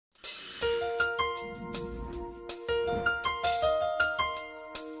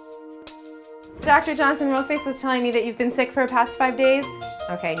Dr. Johnson Rollface was telling me that you've been sick for the past 5 days.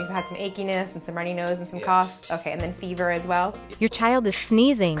 Okay, and you've had some achiness and some runny nose and some cough. Okay, and then fever as well. Your child is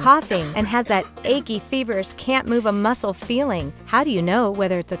sneezing, coughing, and has that achy, feverish, can't move a muscle feeling. How do you know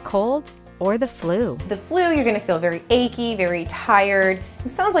whether it's a cold or the flu? The flu, you're gonna feel very achy, very tired.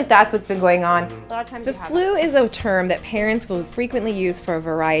 It sounds like that's what's been going on. A lot of times the flu is a term that parents will frequently use for a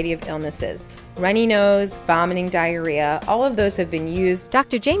variety of illnesses. Runny nose, vomiting, diarrhea, all of those have been used.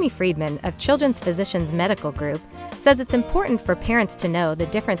 Dr. Jaime Friedman of Children's Physicians Medical Group says it's important for parents to know the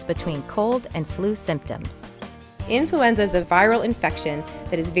difference between cold and flu symptoms. Influenza is a viral infection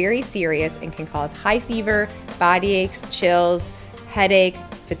that is very serious and can cause high fever, body aches, chills, headache,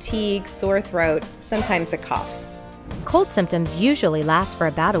 fatigue, sore throat, sometimes a cough. Cold symptoms usually last for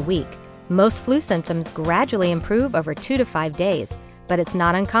about a week. Most flu symptoms gradually improve over 2 to 5 days, but it's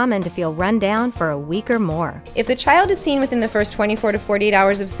not uncommon to feel run down for a week or more. If the child is seen within the first 24 to 48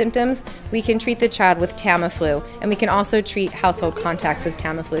 hours of symptoms, we can treat the child with Tamiflu, and we can also treat household contacts with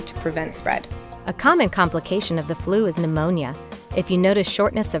Tamiflu to prevent spread. A common complication of the flu is pneumonia. If you notice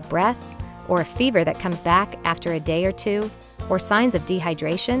shortness of breath, or a fever that comes back after a day or two, or signs of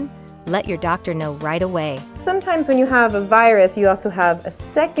dehydration, let your doctor know right away. Sometimes when you have a virus, you also have a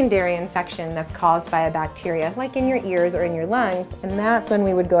secondary infection that's caused by a bacteria, like in your ears or in your lungs, and that's when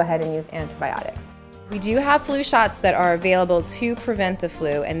we would go ahead and use antibiotics. We do have flu shots that are available to prevent the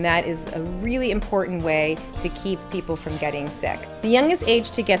flu, and that is a really important way to keep people from getting sick. The youngest age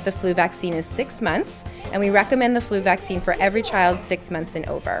to get the flu vaccine is 6 months, and we recommend the flu vaccine for every child 6 months and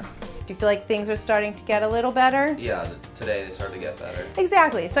over. Do you feel like things are starting to get a little better? Yeah, today they started to get better.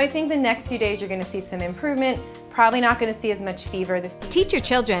 Exactly. So I think the next few days you're going to see some improvement. Probably not going to see as much fever. Teach your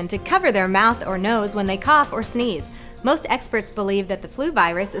children to cover their mouth or nose when they cough or sneeze. Most experts believe that the flu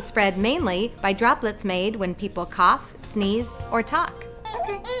virus is spread mainly by droplets made when people cough, sneeze, or talk.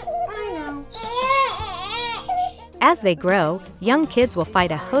 As they grow, young kids will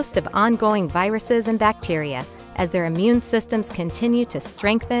fight a host of ongoing viruses and bacteria as their immune systems continue to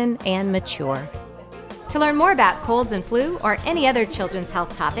strengthen and mature. To learn more about colds and flu or any other children's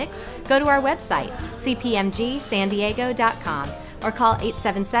health topics, go to our website, cpmgsandiego.com, or call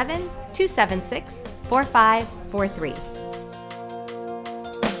 877-276-4543.